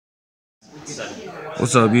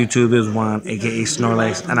What's up, YouTube? It's Juan, aka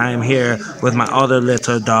Snorlax, and I am here with my other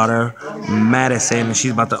little daughter, Madison, and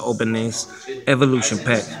she's about to open this evolution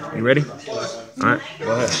pack. You ready? Alright,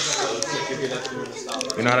 go ahead.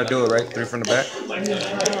 You know how to do it, right? 3 from the back?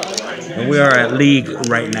 And we are at League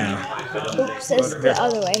right now. Oops, it's the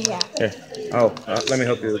other way, yeah. Here. Oh, let me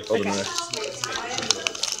help you open it.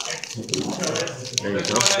 There you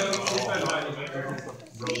go.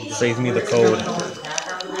 Save me the code.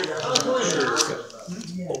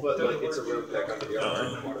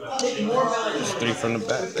 Just 3 from the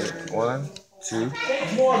back. 1, 2,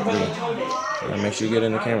 3. Make sure you get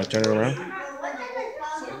in the camera. Turn it around.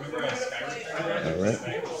 Alright.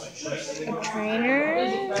 A trainer.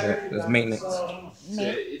 Yeah, that's maintenance.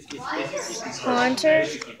 Haunter.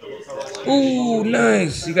 Ooh,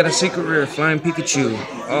 nice. You got a secret rare. Flying Pikachu.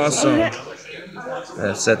 Awesome.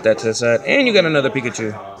 Set that to the side. And you got another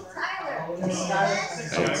Pikachu.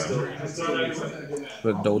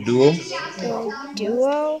 With Doduo.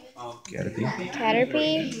 Duo.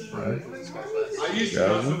 Caterpie.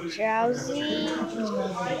 Drowsy.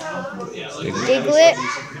 Diglett.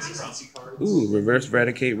 Ooh, reverse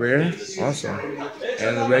Eradicate rare. Awesome.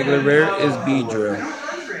 And the regular rare is Beedrill.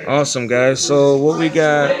 Awesome, guys. So what we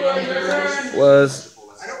got was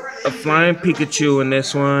a flying Pikachu in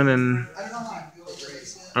this one and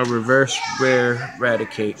a reverse rare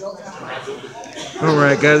Eradicate.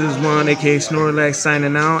 Alright, guys, this is Juan, aka Snorlax,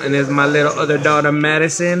 signing out, and this is my little other daughter,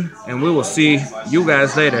 Madison, and we will see you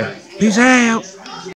guys later. Peace out!